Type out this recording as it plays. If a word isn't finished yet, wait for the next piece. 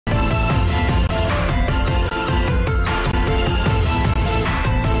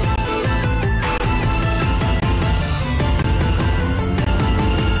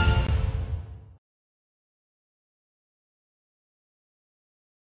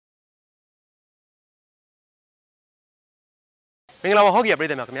မင်္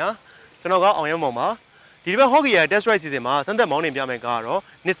ဂလာပါဟော့ကီယာပြည်သူများခင်ဗျာကျွန်တော်ကအောင်ရဲမောင်ပါဒီဘက်ဟော့ကီယာ test ride season မှာစမ်းသပ်မောင်းနှင်ပြမယ်ကားကတော့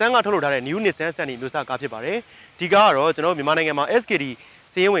Nissan ကထုတ်လုပ်ထားတဲ့ new Nissan Sunny မျိုးစားကားဖြစ်ပါတယ်ဒီကားကတော့ကျွန်တော်မြန်မာနိုင်ငံမှာ SKD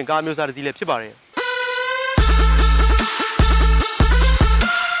စီးရင်ဝင်ကားမျိုးစားတစ်စီးလည်းဖြစ်ပါ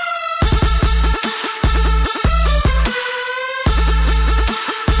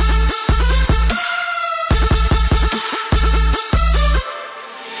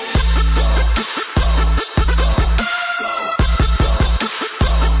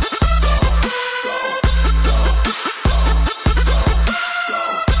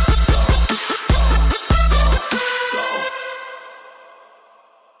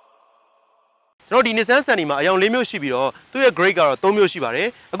န်တော်ဒီ Nissan Sunny မှာအယောင်၄မျိုးရှိပြီးတော့သူ့ရဲ့ grade ကတော့၃မျိုးရှိပါ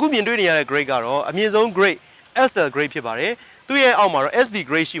တယ်အခုမြင်တွေ့နေရတဲ့ grade ကတော့အမြင့်ဆုံး grade SL grade ဖြစ်ပါတယ်သူ့ရဲ့အောက်မှာတော့ SV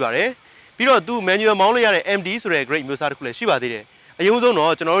grade ရှိပါတယ်ပြီးတော့သူ manual မောင်းလို့ရတဲ့ MD ဆိုတဲ့ grade မျိုးစားတစ်ခုလည်းရှိပါသေးတယ်အရင်ဆုံး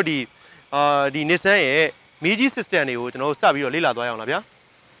တော့ကျွန်တော်တို့ဒီ Nissan ရဲ့မီးကြီး system တွေကိုကျွန်တော်တို့စပြီးတော့လေ့လာသွားရအောင်လားဗျာ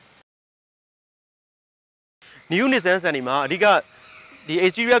New Nissan Sunny မှာအဓိကဒီ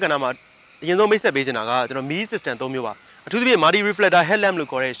exterior ကဏ္ဍမှာအရင်ဆုံးမိတ်ဆက်ပေးချင်တာကကျွန်တော်မီး system ၃မျိုးပါအထူးသဖြင့် multi reflector headlamp လို့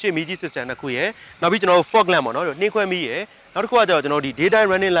ခေါ်တဲ့ရှေ့မီးကြီး system တစ်ခုရယ်နောက်ပြီးကျွန်တော်တို့ fog lamp ပေါ့နော်နှင်းခွဲမီးရယ်နောက်တစ်ခုကကျတော့ကျွန်တော်ဒီ daytime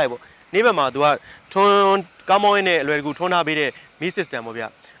running light ပေါ့နေ့ဘက်မှာသူကထွန်းကားမောင်းရင်းနဲ့အလွယ်တကူထွန်းထားပေးတဲ့မီး system ပေါ့ဗျ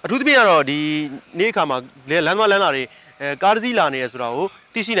အထူးသဖြင့်ကတော့ဒီနေ့အခါမှာလမ်းသွားလမ်းလာတွေကားတစ်စီးလာနေရဆိုတာ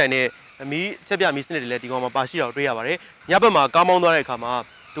ကိုသိရှိနိုင်တဲ့မီးချက်ပြမီးစနစ်တွေလည်းဒီကောင်မှာပါရှိတာကိုတွေ့ရပါတယ်ညဘက်မှာကားမောင်းသွားတဲ့အခါမှာ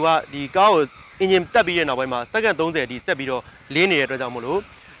သူကဒီကားကိုအင်ဂျင်တက်ပြီးတဲ့နောက်ပိုင်းမှာစက္ကန့်30အထိဆက်ပြီးတော့လင်းနေတဲ့အတွက်ကြော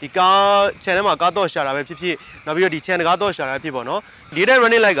င့်မို့လို့ဒီကား channel မှာကားတော့ရှာတာပဲဖြစ်ဖြစ်နောက်ပြီးတော့ဒီ channel ကားတော့ရှာတာဖြစ်ပေါ့နော် daytime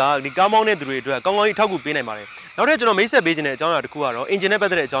running light ကဒီကားမောင်းတဲ့သူတွေအတွက်ကောင်းကောင်းကြီးထောက်ကူပေးနိုင်ပါတယ်နောက်ထပ်ကျွန်တော်မိတ်ဆက်ပေးခြင်းတဲ့အကြောင်းအရာတစ်ခုကတော့ engine နဲ့ပတ်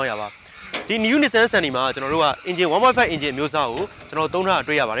သက်တဲ့အကြောင်းအရာပါဒီ new Nissan Sunny မှာကျွန်တော်တို့က engine 1.5 engine မျိုးစားကိုကျွန်တော်သုံး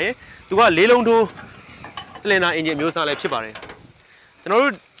ထားတွေ့ရပါတယ်သူက၄လုံးထိုး cylinder engine မျိုးစားလည်းဖြစ်ပါတယ်ကျွန်တော်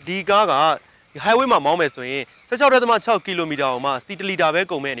တို့ဒီကားက highway မှာမောင်းမယ်ဆိုရင် 16.6 km အောင်မှစီ1လီတာပဲ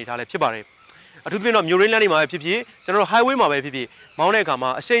ကုန်မဲ့အနေထားလည်းဖြစ်ပါတယ်အထူးသဖြင့်တော့မြို့ရင်းလမ်းတွေမှာပဲဖြစ်ဖြစ်ကျွန်တော်တို့ highway မှာပဲဖြစ်ဖြစ်မောင်းတဲ့အခါမှာ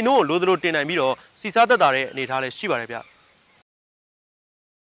အရှိန်နှုန်းကိုလိုသလိုတင်နိုင်ပြီးတော့စီစားသက်သာတဲ့အနေအထားလည်းရှိပါတယ်ဗျ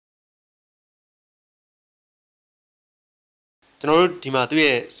ကျွန်တော်တို့ဒီမှာ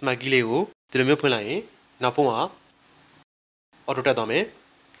သူ့ရဲ့ smart key လေးကိုဒီလိုမျိုးဖွင့်လိုက်ရင်နောက်ဖုန်းက auto တက်သွားမယ်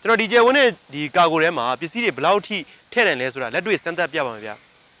ကျွန်တော်ဒီကျယ်ဝန်းတဲ့ဒီကာဂိုထဲမှာပစ္စည်းတွေဘယ်လောက်ထိထည့်နိုင်လဲဆိုတာလက်တွေ့စမ်းသပ်ပြပါ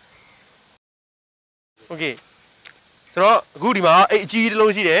မယ်ဗျโอเคဆိုတော့အခုဒီမှာအိတ်အကြီးတစ်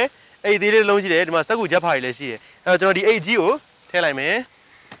လုံးရှိတယ်အိတ်သေးလေးတစ်လုံးရှိတယ်ဒီမှာစက်ကူချက်ဖာတွေလည်းရှိတယ်အဲ့တော့ကျွန်တော်ဒီအိတ်ကြီးကိုထည့်လိုက်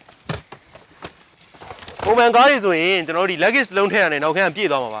မယ်ပုံမှန်ကားတွေဆိုရင်ကျွန်တော်တို့ဒီ luggage တစ်လုံးထည့်ရတယ်နောက်ခန်းပြ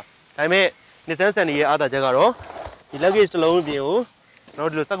ည့်သွားမှာပါဒါပေမဲ့ Nissan Sunny ရဲ့အားသာချက်ကတော့ဒီ luggage တစ်လုံးပြင်ကို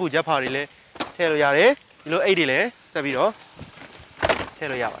ကျွန်တော်တို့ဒီလိုစက်ကူချက်ဖာတွေလည်းထည့်လို့ရတယ်ဒီလိုအိတ်တွေလည်းဆက်ပြီးတော့ထ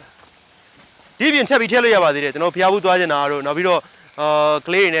ည့်လို့ရပါတယ်ဒီပြင်ထည့်ပြီးထည့်လို့ရပါသေးတယ်ကျွန်တော်ဖျားဘူးသွားချင်တာတို့နောက်ပြီးတော့က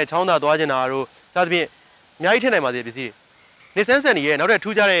လေးတွေနဲ့ချောင်းသာသွားချင်တာတို့စသဖြင့်အများကြီးထည့်နိုင်ပါသေးတယ်ပစ္စည်းတွေ Nissan Sunny ရဲ့နောက်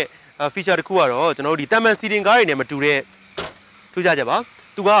ထပ်ထူးခြားတဲ့feature တစ်ခုကတော့ကျွန်တော်တို့ဒီတမန်စီတင်ကားတွေနဲ့မတူတဲ့ထူးခြားချက်ပါ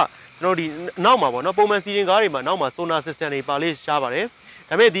သူကကျွန်တော်တို့ဒီနောက်မှာပေါ့နော်ပုံမှန်စီတင်ကားတွေမှာနောက်မှာ sonar system တွေပါလေးရှားပါ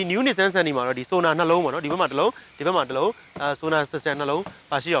တယ်ဒါပေမဲ့ဒီ new Nissan Sunny မှာတော့ဒီ sonar နှလုံးပေါ့နော်ဒီဘက်မှာတစ်လုံးဒီဘက်မှာတစ်လုံးsonar system နှလုံး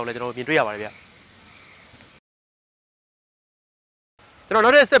ပါရှိအောင်လည်းကျွန်တော်မြင်တွေ့ရပါတယ်ဗျကျွန်တော်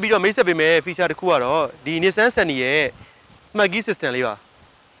နောက်ထပ်ဆက်ပြီးတော့မိတ်ဆက်ပေးမယ် feature တစ်ခုကတော့ဒီ Nissan Sunny ရဲ့ smart key system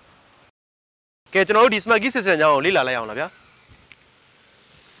လေးပါကဲကျွန်တော်တို့ဒီ smart key system ကြောင်းကိုလေ့လာလိုက်အောင်လား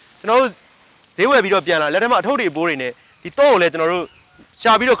ဗျာကျွန်တော်တို့ဈေးဝယ်ပြီးတော့ပြန်လာလက်ထက်မှာအထုပ်တွေပိုးတွေနဲ့ဒီတော့ကိုလည်း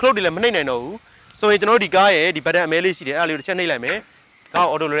ကျွန်တော်တို့ရှာပြီးတော့ခလုတ်တွေလည်းမနှိမ့်နိုင်တော့ဘူးဆိုရင်ကျွန်တော်တို့ဒီကားရဲ့ဒီဘတ်တန်အမဲလေးရှိတယ်အဲ့ဒါလေးကိုတစ်ချက်နှိမ့်လိုက်မယ်ကားကို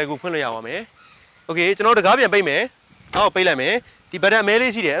အော်တိုလွယ်ကူဖွင့်လို့ရပါမယ်โอเคကျွန်တော်တို့တကားပြန်ပိတ်မယ်ကားကိုပိတ်လိုက်မယ်ဒီဘတ်တန်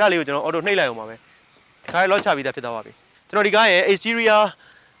အမဲလေးရှိတယ်အဲ့ဒါလေးကိုကျွန်တော်အော်တိုနှိမ့်လိုက်အောင်ပါမယ်ခါးလော့ချပြီးသားဖြစ်သွားပါပြီကျွန်တော်ဒီကားရဲ့ exterior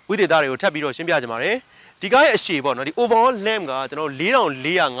ဝိသေသတွေကိုထပ်ပြီးတော့ရှင်းပြကြပါမယ်ဒီကားရဲ့အရှည်ပေါ့နော်ဒီ overall length ကကျွန်တော်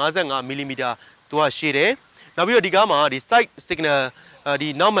4455 mm သူကရှည်တယ်နောက်ပြီးတော့ဒီကားမှာဒီ side signal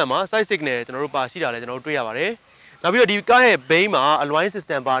ဒီနောက်မှန်မှာ side signal ကျွန်တော်တို့ပါရှိတာလည်းကျွန်တော်တို့တွေ့ရပါတယ်နောက်ပြီးတော့ဒီကားရဲ့ဘိန်းမှာ align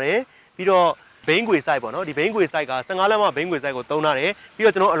system ပါတယ်ပြီးတော့ဘိန်းခွေ side ပေါ့နော်ဒီဘိန်းခွေ side က15လမ်းမှာဘိန်းခွေ side ကိုသုံးထား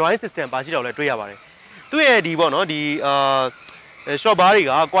တယ်ပြီးတော့ကျွန်တော် align system ပါရှိတာလည်းတွေ့ရပါတယ်သူ့ရဲ့ဒီပေါ့နော်ဒီshort bar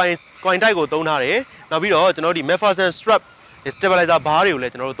တွေက coin type ကိုသုံးထားတယ်နောက်ပြီးတော့ကျွန်တော်ဒီ MacPherson strap stabilizer bar တွေကို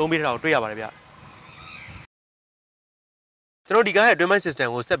လည်းကျွန်တော်တို့သုံးပေးထားတာကိုတွေ့ရပါတယ်ဗျကျွန်တော်ဒီကားရဲ့ twin mic system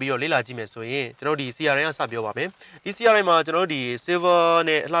ကိုဆက်ပြီးတော့လေ့လာကြည့်မယ်ဆိုရင်ကျွန်တော်ဒီ CRI ကစပြောပါမယ်ဒီ CRI မှာကျွန်တော်တို့ဒီ silver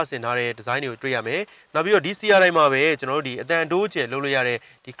နဲ့အလှဆင်ထားတဲ့ design တွေကိုတွေ့ရမယ်နောက်ပြီးတော့ဒီ CRI မှာပဲကျွန်တော်တို့ဒီအတန်တိုးကျယ်လုပ်လို့ရတဲ့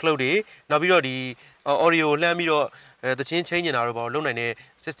ဒီ cloud တွေနောက်ပြီးတော့ဒီ audio လှမ်းပြီးတော့သချင်းချင်းနေတာတို့ပေါ့လုပ်နိုင်တဲ့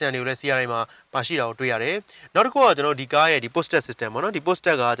system တွေကိုလည်း CRI မှာပါရှိတာကိုတွေ့ရတယ်နောက်တစ်ခုကကျွန်တော်ဒီကားရဲ့ဒီ poster system ပေါ့နော်ဒီ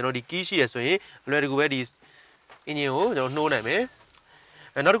poster ကကျွန်တော်ဒီ key ရှိရဆိုရင်အလွယ်တကူပဲဒီ engine ကိုကျွန်တော်နှိုးနိုင်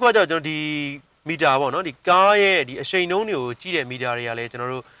မယ်နောက်တစ်ခုကကျွန်တော်ဒီမီတာပေါ့နော်ဒီကားရဲ့ဒီအရှိန်နှုန်းတွေကိုကြည့်တဲ့မီတာတွေကလည်းကျွန်တော်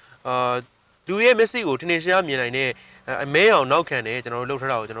တို့ လူရဲ့ message ကိုထင်ထင်ရှားမြင်နိုင်တဲ့အမဲအောင်နောက်ခံတယ်ကျွန်တော်တို့လှုပ်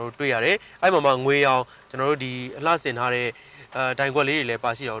ထားတာကိုကျွန်တော်တို့တွေ့ရတယ်အဲ့မှာငွေအောင်ကျွန်တော်တို့ဒီအလှဆင်ထားတဲ့တိုင်ခွက်လေးတွေလည်း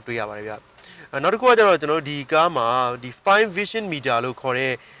ပါရှိတာကိုတွေ့ရပါတယ်ဗျနောက်တစ်ခုကကျတော့ကျွန်တော်တို့ဒီကားမှာဒီ 5 vision meter လို့ခေါ်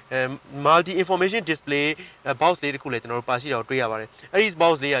တဲ့multi information display box လေးတစ်ခုလည်းကျွန်တော်တို့ပါရှိတာကိုတွေ့ရပါတယ်အဲ့ဒီ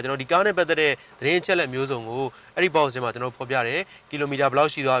box လေးကကျွန်တော်ဒီကားနဲ့ပတ်သက်တဲ့သတင်းအချက်လက်မျိုးစုံကိုအဲ့ဒီ box ထဲမှာကျွန်တော်ဖော်ပြတယ်ကီလိုမီတာဘယ်လော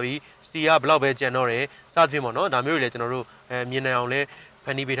က်ရှိသွားပြီစီကဘယ်လောက်ပဲကျန်တော့တယ်စသဖြင့်ပေါ့နော်ဒါမျိုးတွေလည်းကျွန်တော်တို့မြင်နိုင်အောင်လဲဖ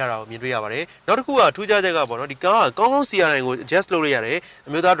န်တီးပေးထားတာကိုမြင်တွေ့ရပါတယ်နောက်တစ်ခုကထူးခြားချက်ကပေါ့နော်ဒီကားကကောင်းကောင်း CRI ကို adjust လုပ်လို့ရတယ်အ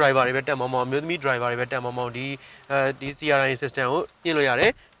မျိုးသား driver တွေပဲတက်မောင်းမောင်းအမျိုးသမီး driver တွေပဲတက်မောင်းမောင်းဒီ CRI system ကိုညှိလို့ရတ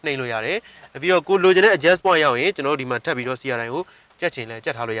ယ်နှိမ်လို့ရတယ်ပြီးတော့ကိုလိုချင်တဲ့ adjust point ရောက်ရင်ကျွန်တော်တို့ဒီမှာထပ်ပြီးတော့ CRI ကိုကြက်ချင်လဲကြ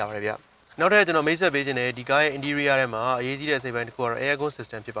က်ထားလို့ရပါတယ်ဗျနောက်ထပ်ကျွန်တော်မိတ်ဆက်ပေးခြင်းနဲ့ဒီကားရဲ့ interior ထဲမှာအရေးကြီးတဲ့အစိပ်ပိုင်းတစ်ခုကတော့ aircon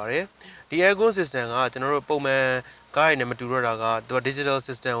system ဖြစ်ပါတယ်ဒီ aircon system ကကျွန်တော်တို့ပုံမှန်ကားရဲ့နဲ့မတူတော့တာကသူက digital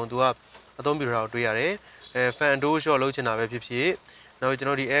system ကိုသူကအသုံးပြုထားတာကိုတွေ့ရတယ်fan door shot လုပ်ချင်တာပဲဖြစ်ဖြစ်နောက်ကျွန်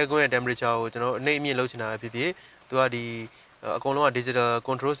တော်ဒီ aircon ရဲ့ temperature ကိုကျွန်တော်အနှိမ့်အမြင့်လုပ်ချင်တာပဲဖြစ်ဖြစ်သူကဒီအကုန်လုံးက digital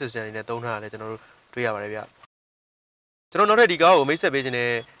control system တွေနဲ့သုံးထားတာလည်းကျွန်တော်တို့တွေ့ရပါတယ်ဗျကျွန်တော်နောက်ထပ်ဒီကားကိုမိတ်ဆက်ပေးခြင်း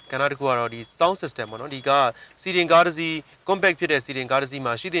နဲ့ကဏ္ဍတစ်ခုကတော့ဒီ sound system ပေါ့နော်ဒီကား seating ကားတစ်စီး compact ဖြစ်တဲ့ seating ကားတစ်စီး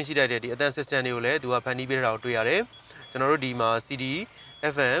မှာရှိတဲ့ဒီအသံ system တွေကိုလည်းသူကဖန်တီးပေးထားတာကိုတွေ့ရတယ်ကျွန်တော်တို့ဒီမှာ CD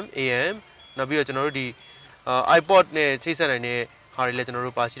FM AM နောက်ပြီးတော့ကျွန်တော်တို့ဒီ iPod နဲ့ချိတ်ဆက်နိုင်တဲ့ဟာတွေလည်းကျွန်တော်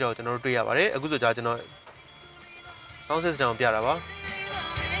တို့ပါရှိတော့ကျွန်တော်တို့တွေ့ရပါတယ်အခုဆိုကျွန်တော် sound system ကိုပြတာပါ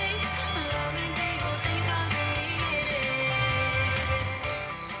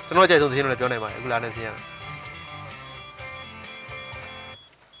ကျွန်တော်ကြိုက်ဆုံးသင်းလို့လည်းပြောနိုင်ပါတယ်အခုလာနေစင်းရ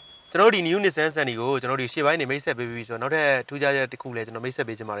ကျွန်တော်ဒီ new Nissan Sunny ကိုကျွန်တော်ဒီရှေ့ပိုင်းနေမိတ်ဆက်ပေးပြီးဆိုတော့နောက်ထပ်ထူးခြားချက်တစ်ခုလည်းကျွန်တော်မိတ်ဆက်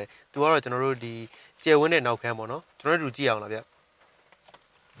ပေးချင်ပါတယ်သူကတော့ကျွန်တော်တို့ဒီကျယ်ဝန်းတဲ့နောက်ခန်းပေါ့နော်ကျွန်တော်တို့ကြည့်အောင်လားဗျ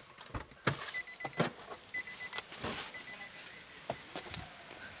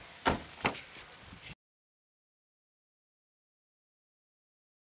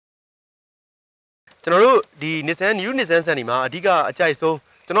ကျွန်တော်တို့ဒီ new Nissan Sunny မှာအဓိကအကြိုက်ဆုံး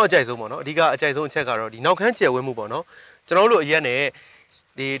ကျွန်တော်အကြိုက်ဆုံးပေါ့နော်အဓိကအကြိုက်ဆုံးအချက်ကတော့ဒီနောက်ခန်းကျယ်ဝန်းမှုပေါ့နော်ကျွန်တော်တို့အရက်နဲ့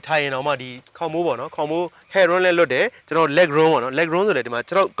ဒီထိုင်ရင်တော့မှဒီခေါင်းမိုးပေါ့နော်ခေါင်းမိုး hair room လည်းလွတ်တယ်ကျွန်တော် leg room ပေါ့နော် leg room ဆိုလည်းဒီမှာ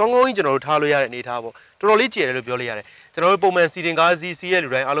ကျွန်တော်ကောင်းကောင်းကြီးကျွန်တော်တို့ထားလို့ရတဲ့အနေထားပေါ့တော်တော်လေးကျယ်တယ်လို့ပြောလို့ရတယ်ကျွန်တော်တို့ပုံမှန်စီတင်ကားစီးရဲ့လူ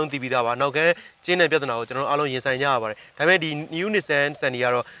တိုင်းအားလုံးသိပြီးသားပါနောက်ခန်းကျင်းတဲ့ပြဿနာကိုကျွန်တော်တို့အားလုံးရင်ဆိုင်ကြရပါတယ်ဒါပေမဲ့ဒီ new Nissan Sunny က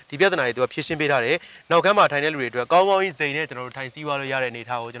တော့ဒီပြဿနာတွေသူကဖြေရှင်းပေးထားတယ်နောက်ခန်းမှာထိုင်တဲ့လူတွေအတွက်ကောင်းကောင်းကြီးစိန်နဲ့ကျွန်တော်တို့ထိုင်စီးသွားလို့ရတဲ့အနေ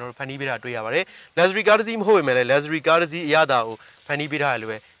ထားကိုကျွန်တော်တို့ဖန်တီးပေးတာတွေ့ရပါတယ် luxury car တစ်စီးမဟုတ်ပေမဲ့လည်း luxury car တစ်စီးအရသာကိုဖန်တီးပေးထားတယ်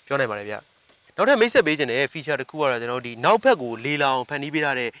လို့ပဲပြောနိုင်ပါတယ်ဗျနောက်ထပ်မိတ်ဆက်ပေးခြင်းတဲ့ feature တစ်ခုကတော့ကျွန်တော်တို့ဒီနောက်ဘက်ကိုလေလောင်ဖန်တီးပေး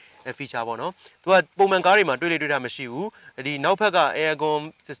ထားတဲ့ feature ပေါ့နော်သူကပုံမှန်ကားတွေမှာတွေ့တာမရှိဘူးဒီနောက်ဘက်က aircon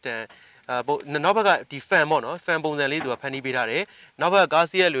system နောက်ဘက်ကဒီ fan ပေါ့နော် fan ပုံစံလေးသူကဖန်တီးပေးထားတယ်နောက်ဘက်ကကား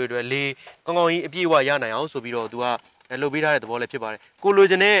စီးရဲ့လူတွေအတွက်လေကောင်းကောင်းကြီးအပြည့်အဝရနိုင်အောင်ဆိုပြီးတော့သူကလုပ်ပေးထားတဲ့သဘောလည်းဖြစ်ပါတယ်ကိုလို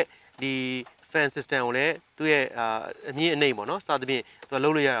ချင်တဲ့ဒီ fan system ကိုလည်းသူ့ရဲ့အမြင့်အနှိမ့်ပေါ့နော်စသဖြင့်သူကလု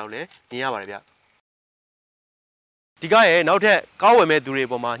ပ်လို့ရအောင်လည်းမြင်ရပါတယ်ဗျဒီကားရဲ့နောက်ထပ်ကားဝယ်မဲ့သူတွေ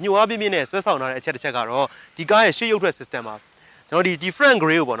ပေါ်မှာညှို့အားပြင်းပြင်းနဲ့ဆွဲဆောင်ထားတဲ့အချက်တစ်ချက်ကတော့ဒီကားရဲ့ရှေ့ရုပ်ထွက် system ပါကျွန်တော်ဒီ different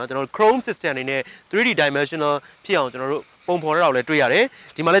gray ကိုပေါ့နော်ကျွန်တော် chrome system အနေနဲ့ 3D dimensional ဖြစ်အောင်ကျွန်တော်တို့ပုံဖော်ရတာကိုလည်းတွေ့ရတယ်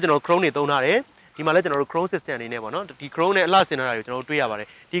ဒီမှာလည်းကျွန်တော် chrome တွေသုံးထားတယ်ဒီမှာလည်းကျွန်တော်တို့ chrome system အနေနဲ့ပေါ့နော်ဒီ chrome နဲ့အလှဆင်ထားတာကိုကျွန်တော်တို့တွေ့ရပါတယ်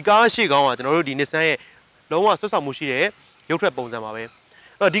ဒီကားရှေ့ကောင်းကကျွန်တော်တို့ဒီ Nissan ရဲ့လုံးဝဆွဲဆောင်မှုရှိတဲ့ရုပ်ထွက်ပုံစံပါပဲ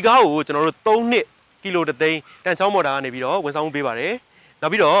ဒီကားကိုကျွန်တော်တို့3နှစ်ကီလို3သိန်းတန်ချောင်းမော်တာကနေပြီးတော့ဝန်ဆောင်မှုပေးပါတယ်နော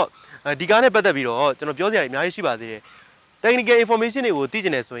က်ပြီးတော့ဒီကားနဲ့ပတ်သက်ပြီးတော့ကျွန်တော်ပြောစရာအများကြီးရှိပါသေးတယ်technical information တွေကိုသိချ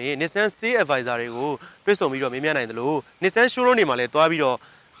င်တယ်ဆိုရင် Nissan Sales Advisor တွေကိုတွေ့ဆုံပြီးတော့မေးမြန်းနိုင်တယ်လို့ Nissan showroom တွေမှာလည်းတွားပြီးတော့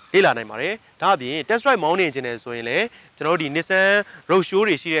လေ့လာနိုင်ပါတယ်ဒါအပြင် test drive မောင်းနေခြင်းတယ်ဆိုရင်လည်းကျွန်တော်တို့ဒီ Nissan road show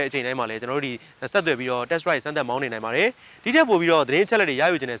တွေရှိတဲ့အချိန်တိုင်းမှာလည်းကျွန်တော်တို့ဒီဆက်သွယ်ပြီးတော့ test drive စမ်းသပ်မောင်းနေနိုင်ပါတယ်ဒီထက်ပိုပြီးတော့သတင်းချက်လက်တွေရ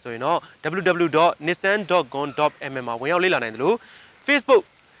ယူခြင်းတယ်ဆိုရင်တော့ www.nissan.com.mm မှာဝင်ရောက်လေ့လာနိုင်တယ်လို့ Facebook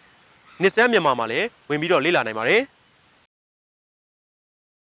Nissan မြန်မာမှာလည်းဝင်ပြီးတော့လေ့လာနိုင်ပါတယ်